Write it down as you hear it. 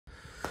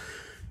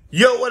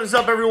Yo, what is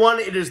up, everyone?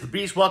 It is The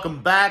Beast.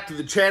 Welcome back to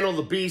the channel,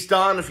 The Beast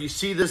On. If you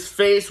see this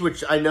face,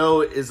 which I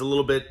know is a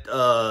little bit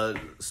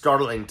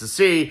startling to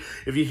see,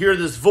 if you hear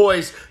this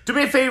voice, do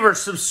me a favor,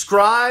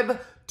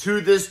 subscribe to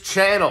this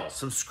channel.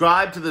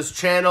 Subscribe to this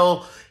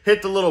channel.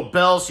 Hit the little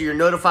bell so you're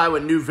notified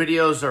when new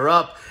videos are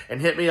up, and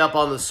hit me up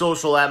on the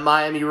social at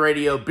Miami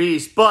Radio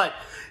Beast. But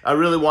I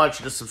really want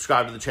you to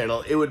subscribe to the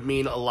channel. It would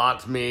mean a lot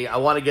to me. I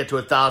want to get to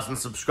 1,000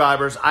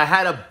 subscribers. I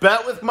had a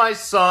bet with my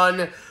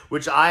son,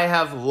 which I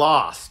have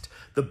lost.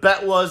 The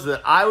bet was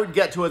that I would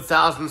get to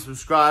 1,000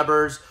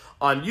 subscribers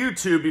on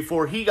YouTube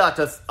before he got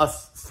to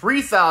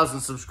 3,000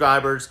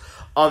 subscribers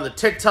on the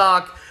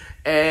TikTok.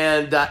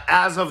 And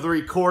as of the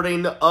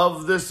recording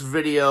of this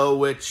video,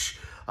 which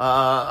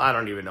I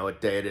don't even know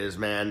what day it is,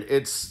 man.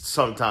 It's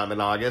sometime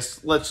in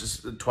August. Let's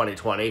just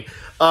 2020.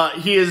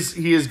 He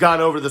has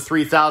gone over the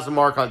 3,000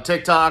 mark on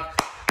TikTok.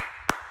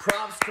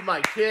 Props to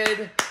my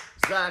kid,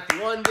 Zach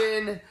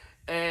London.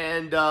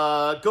 And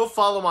go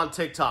follow him on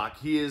TikTok.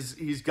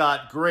 He's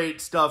got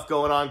great stuff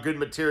going on, good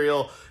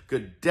material,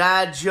 good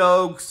dad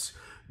jokes,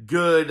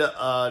 good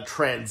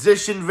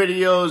transition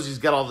videos. He's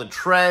got all the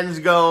trends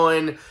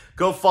going.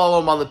 Go follow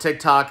him on the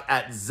TikTok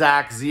at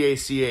Zach,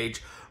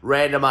 Z-A-C-H,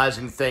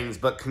 randomizing things.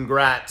 But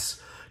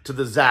congrats to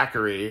the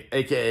Zachary,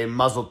 a.k.a.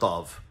 Mazel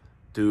Tov,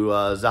 to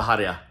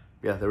Zaharia.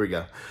 Yeah, there we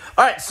go.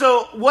 All right,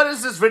 so what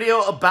is this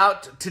video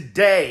about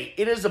today?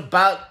 It is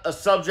about a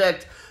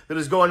subject that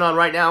is going on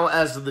right now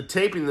as of the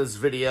taping this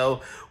video,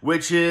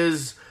 which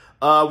is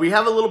we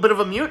have a little bit of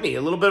a mutiny,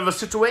 a little bit of a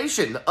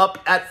situation up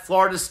at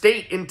Florida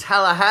State in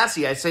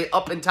Tallahassee. I say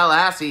up in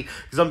Tallahassee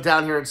because I'm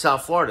down here in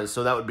South Florida,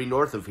 so that would be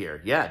north of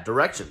here. Yeah,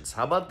 directions.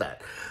 How about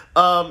that?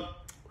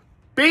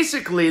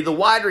 Basically, the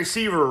wide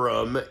receiver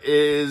room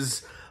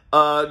is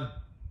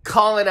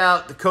calling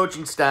out the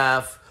coaching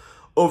staff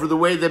over the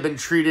way they've been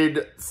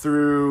treated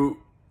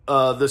through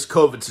this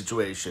COVID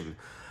situation.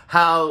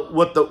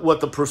 What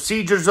the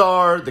procedures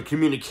are, the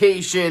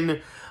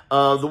communication.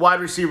 The wide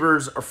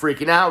receivers are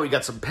freaking out. We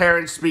got some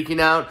parents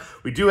speaking out.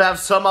 We do have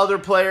some other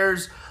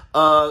players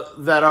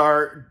that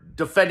are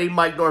defending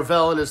Mike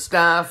Norvell and his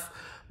staff,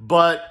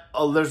 but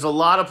there's a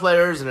lot of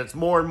players, and it's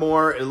more and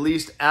more, at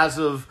least as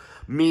of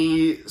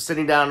me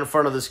sitting down in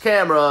front of this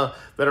camera,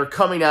 that are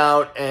coming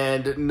out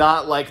and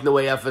not liking the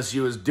way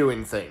FSU is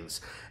doing things.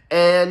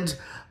 And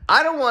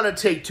I don't want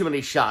to take too many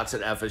shots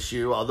at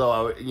FSU,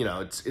 although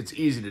it's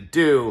easy to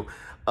do.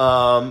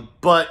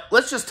 But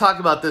let's just talk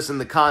about this in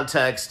the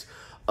context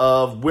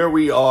of where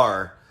we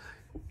are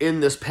in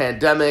this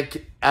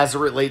pandemic as it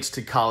relates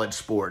to college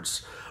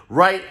sports.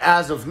 Right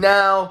as of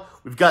now,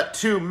 we've got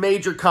two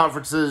major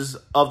conferences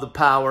of the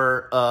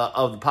Power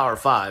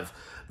 5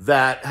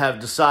 that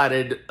have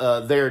decided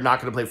they're not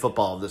going to play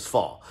football this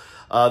fall.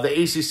 The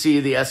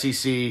ACC, the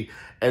SEC,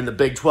 and the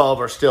Big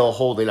 12 are still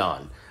holding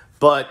on,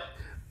 but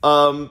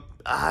I'm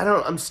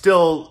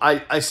still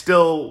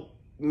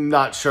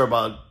not sure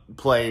about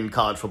playing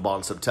college football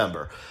in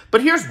September.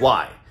 But here's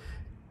why.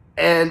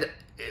 And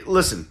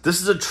listen,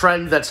 this is a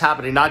trend that's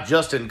happening not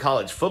just in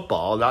college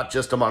football, not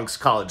just amongst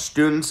college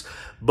students,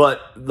 but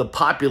the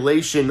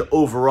population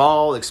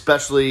overall,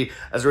 especially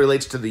as it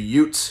relates to the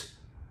Utes.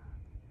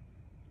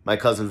 My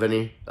cousin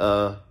Vinny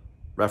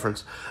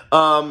reference.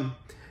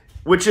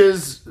 Which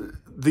is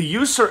the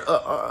Utes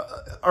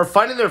are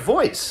finding their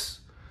voice.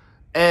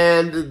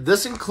 And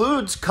this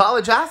includes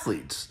college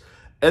athletes.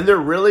 And they're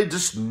really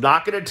just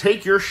not going to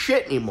take your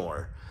shit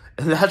anymore.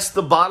 And that's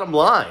the bottom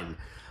line.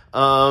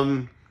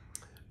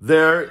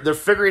 They're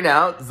figuring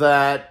out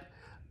that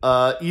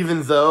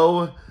even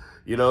though,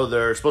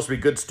 they're supposed to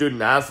be good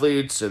student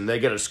athletes and they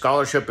get a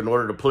scholarship in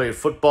order to play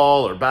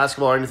football or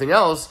basketball or anything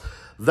else,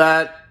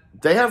 that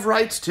they have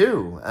rights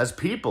too, as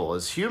people,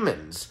 as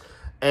humans.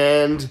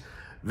 And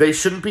they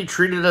shouldn't be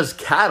treated as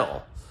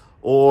cattle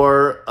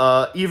or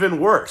even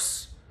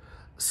worse.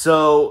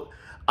 So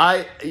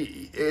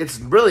it's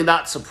really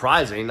not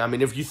surprising. I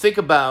mean, if you think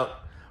about,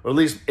 or at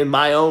least in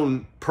my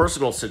own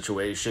personal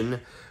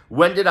situation,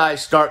 when did I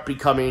start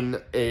becoming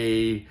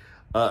an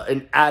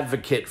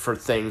advocate for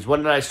things?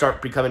 When did I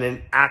start becoming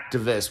an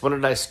activist? When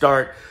did I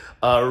start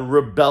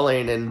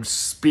rebelling and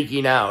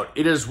speaking out?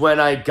 It is when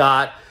I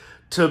got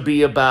to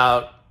be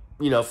about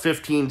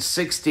 15,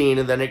 16,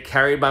 and then it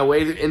carried my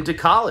way into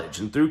college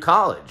and through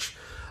college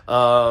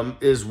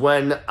is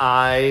when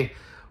I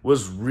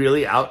was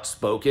really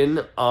outspoken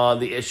on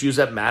the issues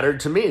that mattered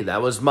to me.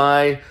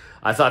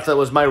 I thought that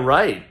was my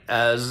right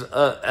as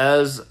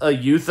a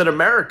youth in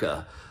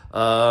America,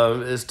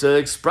 is to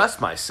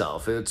express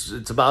myself.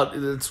 It's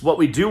what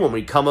we do when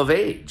we come of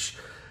age.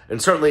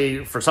 And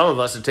certainly for some of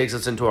us, it takes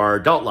us into our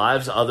adult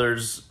lives.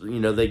 Others,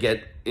 they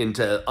get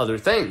into other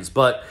things.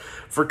 But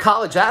for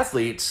college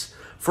athletes,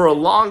 for a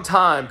long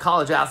time,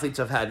 college athletes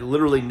have had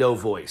literally no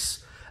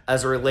voice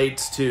as it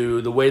relates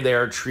to the way they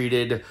are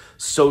treated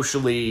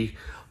socially,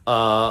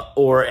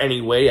 or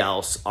any way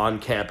else on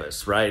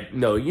campus, right?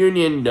 No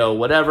union, no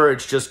whatever.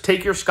 It's just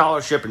take your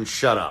scholarship and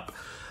shut up.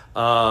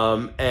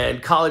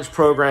 And college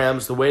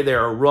programs, the way they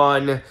are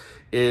run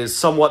is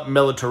somewhat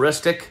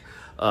militaristic.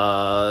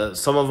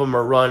 Some of them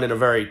are run in a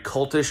very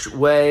cultish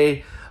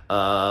way.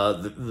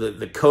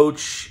 The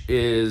coach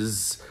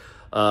is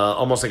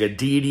almost like a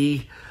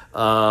deity.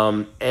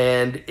 And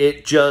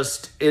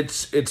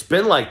it's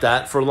been like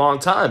that for a long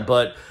time.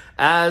 But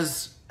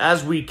as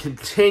we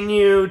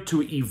continue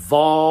to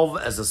evolve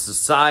as a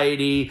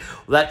society,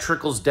 that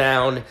trickles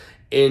down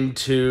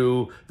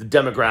into the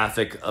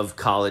demographic of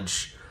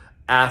college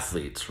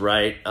athletes,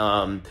 right?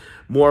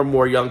 More and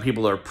more young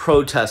people are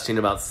protesting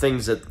about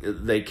things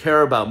that they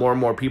care about. More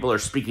and more people are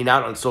speaking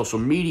out on social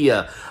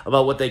media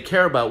about what they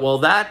care about. Well,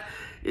 that,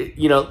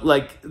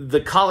 like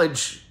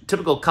the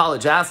typical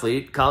college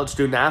athlete, college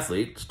student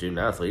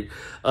athlete,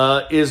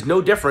 is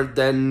no different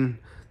than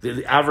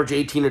the average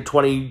 18 to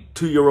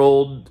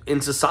 22-year-old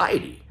in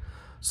society.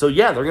 So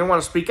yeah, they're going to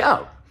want to speak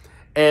out.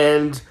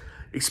 And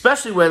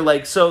especially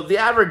when, so the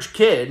average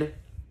kid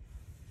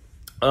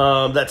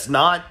that's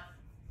not,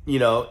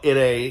 in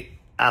a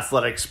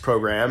athletics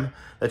program,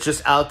 that's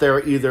just out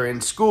there either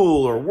in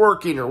school or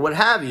working or what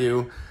have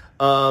you,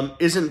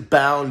 isn't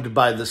bound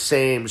by the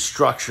same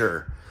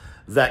structure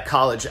that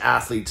college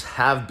athletes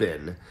have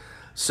been.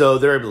 So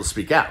they're able to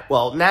speak out.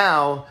 Well,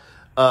 now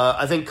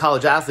I think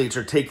college athletes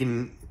are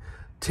taking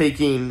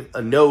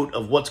a note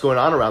of what's going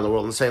on around the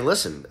world and saying,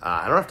 listen,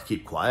 I don't have to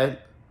keep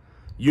quiet.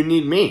 You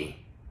need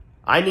me.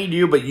 I need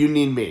you, but you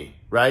need me,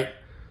 right?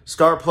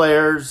 Star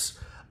players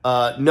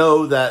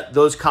know that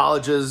those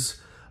colleges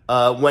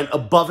went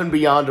above and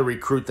beyond to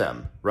recruit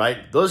them,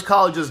 right? Those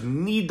colleges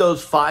need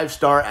those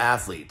 5-star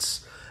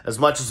athletes as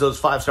much as those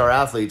 5-star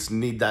athletes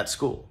need that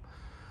school.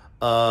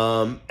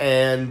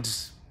 And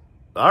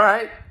all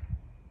right,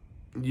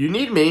 you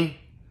need me.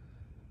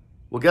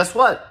 Well, guess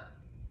what?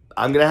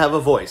 I'm going to have a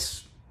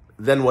voice.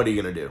 Then what are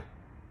you going to do?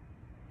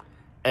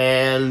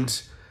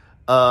 And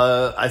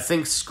I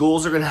think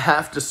schools are going to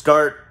have to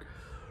start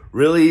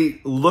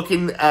really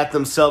looking at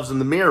themselves in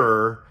the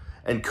mirror,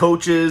 and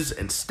coaches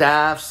and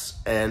staffs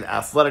and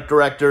athletic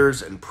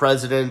directors and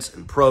presidents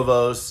and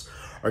provosts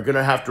are going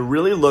to have to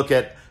really look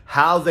at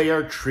how they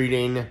are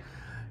treating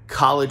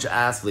college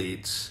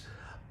athletes,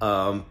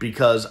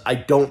 because I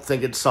don't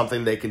think it's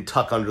something they can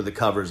tuck under the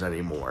covers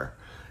anymore.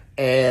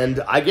 And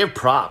I give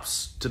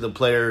props to the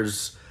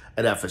players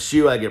at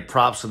FSU. I give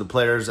props to the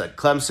players at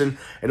Clemson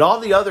and all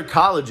the other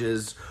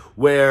colleges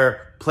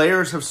where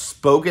players have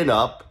spoken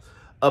up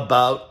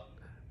about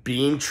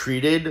being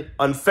treated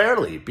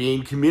unfairly,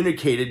 being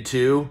communicated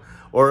to,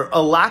 or a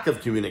lack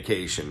of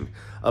communication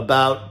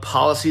about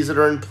policies that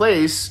are in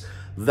place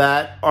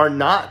that are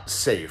not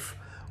safe,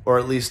 or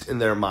at least in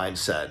their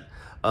mindset.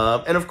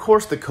 And of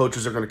course, the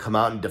coaches are going to come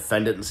out and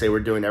defend it and say we're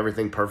doing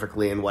everything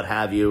perfectly and what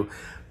have you.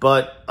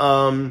 But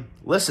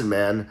listen,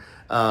 man,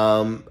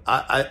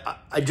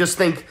 I just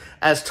think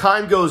as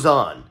time goes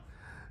on,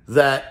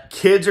 that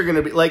kids are going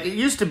to be, like it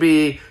used to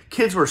be,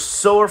 kids were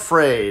so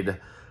afraid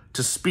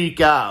to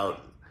speak out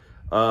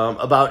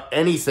about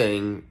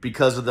anything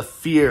because of the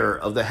fear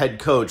of the head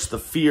coach, the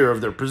fear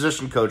of their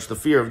position coach, the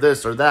fear of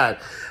this or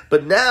that.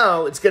 But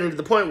now it's getting to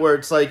the point where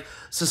it's like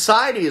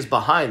society is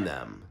behind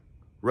them,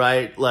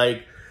 right?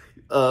 Like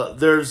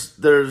there's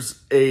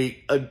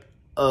a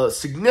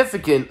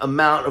significant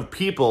amount of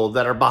people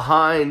that are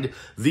behind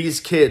these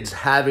kids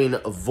having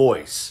a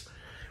voice,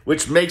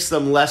 which makes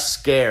them less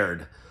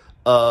scared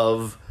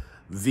of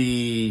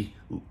the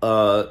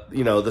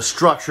the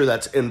structure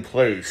that's in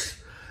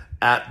place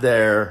at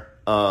their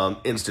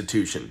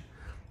institution.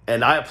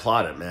 And I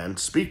applaud it, man.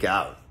 Speak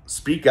out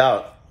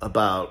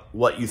about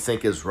what you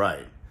think is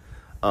right.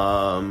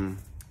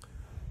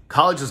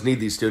 Colleges need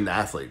these student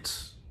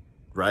athletes,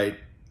 right?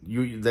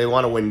 They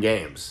want to win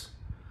games.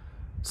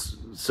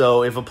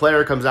 So if a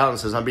player comes out and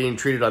says, I'm being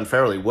treated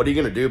unfairly, what are you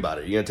going to do about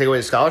it? You're going to take away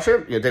a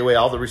scholarship? You're going to take away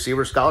all the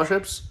receiver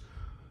scholarships?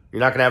 You're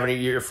not going to have any,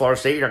 you're Florida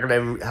State, you're not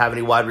going to have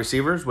any wide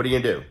receivers? What are you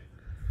going to do?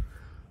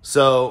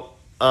 So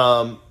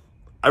I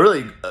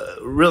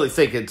really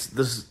think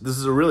this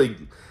is a really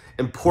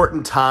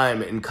important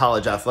time in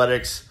college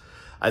athletics.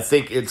 I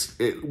think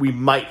we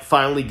might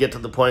finally get to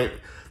the point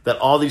that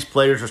all these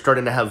players are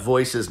starting to have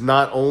voices,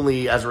 not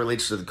only as it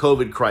relates to the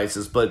COVID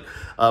crisis, but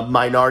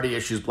minority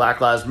issues,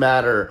 Black Lives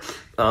Matter,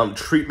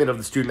 treatment of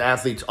the student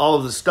athletes, all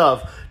of this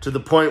stuff, to the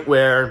point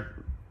where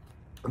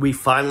we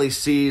finally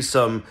see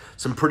some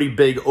pretty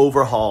big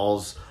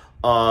overhauls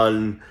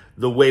on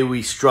the way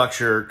we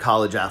structure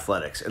college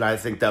athletics. And I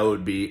think that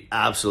would be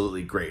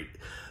absolutely great.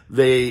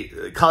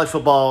 College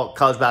football,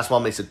 college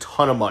basketball makes a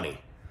ton of money.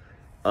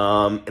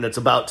 And it's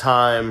about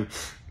time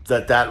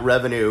that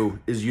revenue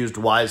is used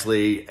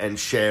wisely and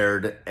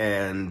shared.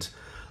 And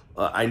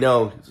I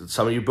know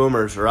some of you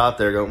boomers are out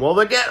there going, well,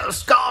 they get a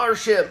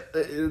scholarship.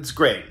 It's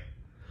great.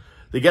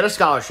 They get a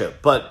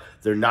scholarship, but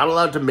they're not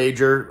allowed to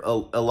major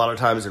a lot of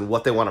times in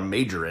what they want to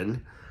major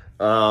in.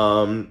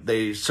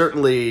 They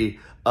certainly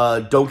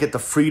don't get the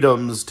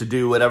freedoms to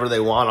do whatever they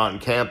want on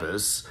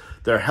campus.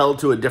 They're held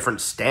to a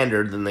different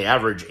standard than the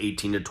average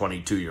 18 to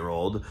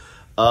 22-year-old.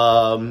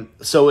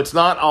 So it's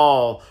not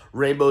all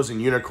rainbows and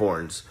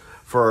unicorns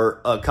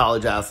for a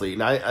college athlete.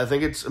 And I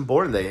think it's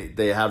important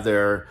they have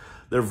their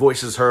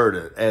voices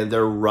heard and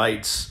their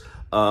rights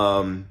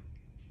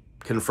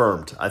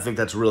confirmed. I think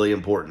that's really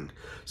important.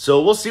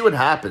 So we'll see what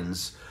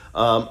happens.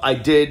 I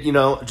did,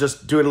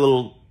 just doing a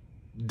little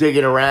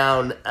digging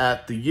around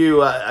at the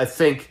U. I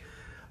think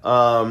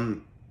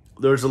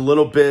there's a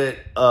little bit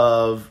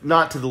of,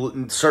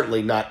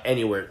 certainly not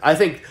anywhere. I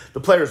think the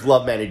players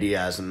love Manny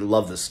Diaz and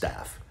love the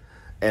staff.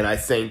 And I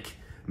think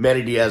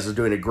Manny Diaz is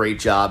doing a great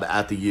job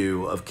at the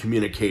U of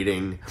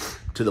communicating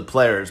to the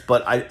players.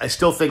 But I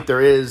still think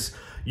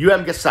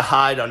UM gets to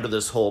hide under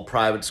this whole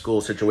private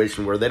school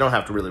situation where they don't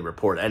have to really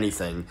report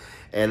anything.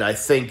 And I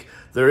think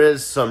there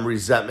is some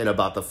resentment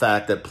about the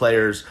fact that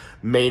players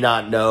may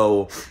not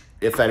know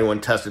if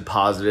anyone tested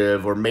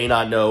positive or may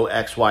not know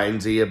X, Y,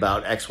 and Z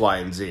about X, Y,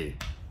 and Z.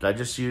 Did I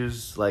just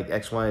use like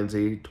X, Y, and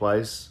Z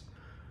twice?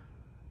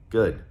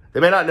 Good. They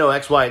may not know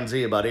X, Y, and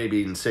Z about A,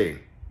 B, and C. Is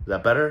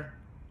that better?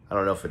 I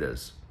don't know if it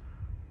is.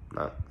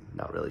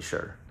 Not really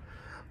sure.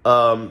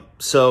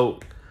 So,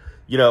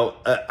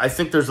 I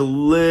think there's a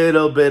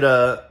little bit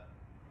of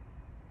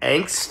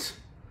angst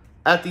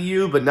at the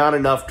U, but not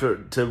enough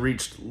to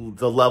reach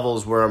the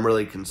levels where I'm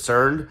really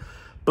concerned.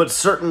 But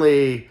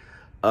certainly,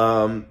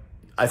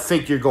 I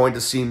think you're going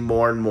to see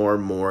more and more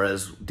and more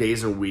as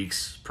days and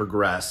weeks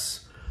progress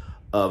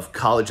of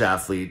college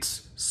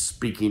athletes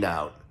speaking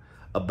out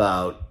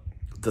about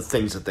the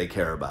things that they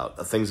care about,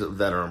 the things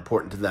that are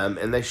important to them,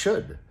 and they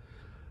should.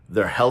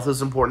 Their health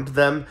is important to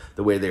them.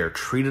 The way they are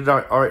treated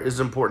is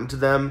important to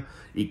them.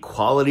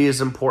 Equality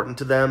is important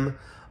to them.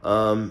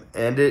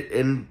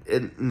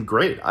 And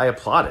great. I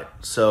applaud it.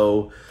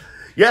 So,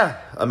 yeah,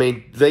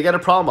 they got a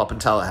problem up in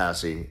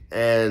Tallahassee,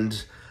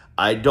 and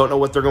I don't know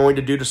what they're going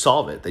to do to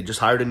solve it. They just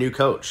hired a new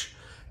coach,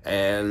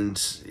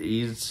 and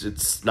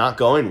it's not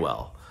going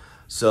well.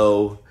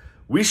 So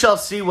we shall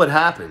see what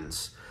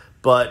happens.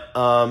 But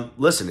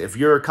listen, if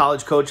you're a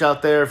college coach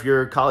out there, if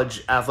you're a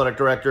college athletic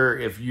director,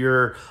 if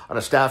you're on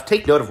a staff,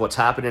 take note of what's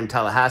happening in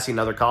Tallahassee and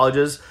other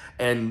colleges,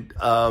 and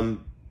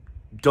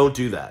don't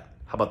do that.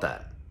 How about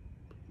that?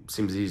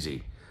 Seems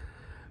easy.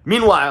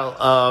 Meanwhile,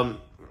 a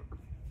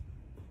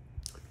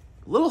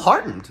little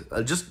heartened.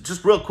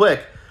 Just real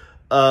quick,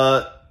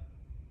 for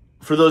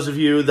those of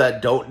you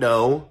that don't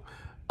know,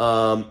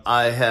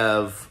 I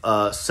have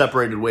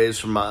separated ways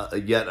from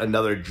yet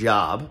another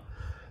job.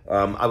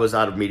 I was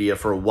out of media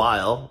for a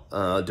while,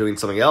 doing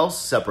something else,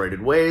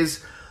 separated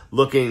ways,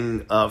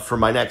 looking for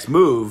my next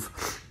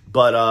move,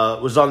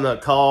 but was on the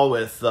call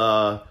with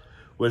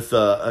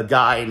a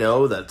guy I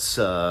know that's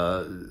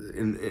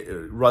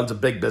runs a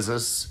big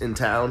business in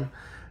town,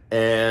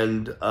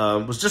 and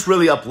was just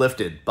really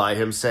uplifted by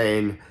him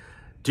saying,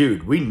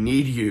 dude, we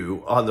need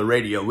you on the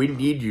radio. We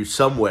need you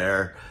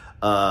somewhere.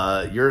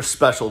 You're a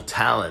special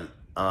talent,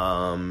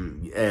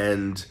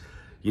 and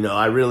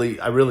I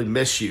really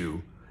miss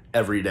you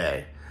every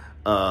day.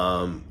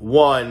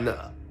 One,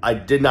 I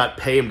did not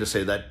pay him to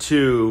say that.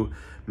 Two,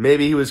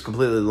 maybe he was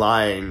completely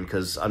lying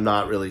because I'm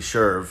not really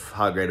sure of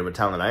how great of a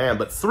talent I am.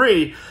 But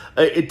three,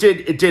 it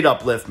did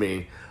uplift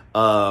me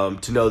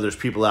to know there's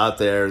people out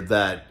there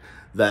that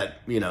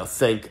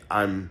think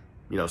I'm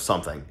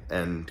something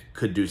and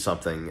could do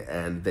something,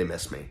 and they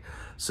miss me.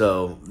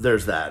 So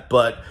there's that.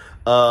 But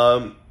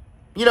I'm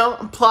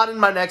plotting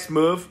my next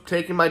move,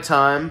 taking my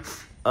time.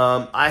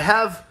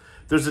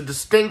 There's a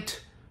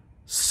distinct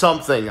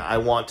something I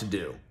want to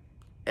do,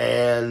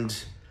 and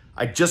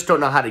I just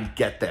don't know how to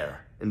get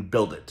there and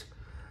build it.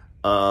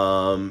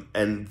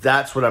 And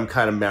that's what I'm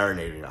kind of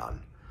marinating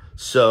on.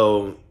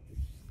 So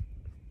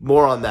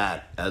more on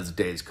that as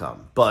the days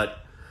come. But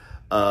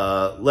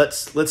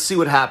let's see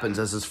what happens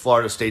as this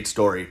Florida State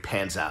story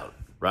pans out,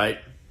 right?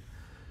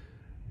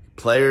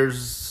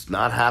 Players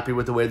not happy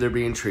with the way they're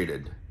being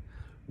treated.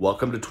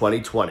 Welcome to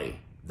 2020.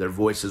 Their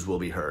voices will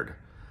be heard.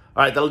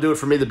 All right, that'll do it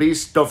for me, The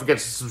Beast. Don't forget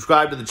to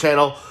subscribe to the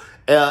channel.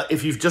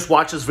 If you've just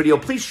watched this video,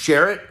 please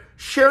share it.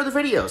 Share the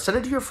video. Send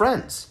it to your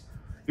friends.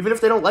 Even if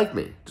they don't like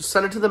me, just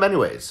send it to them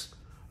anyways.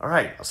 All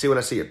right, I'll see you when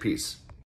I see you. Peace.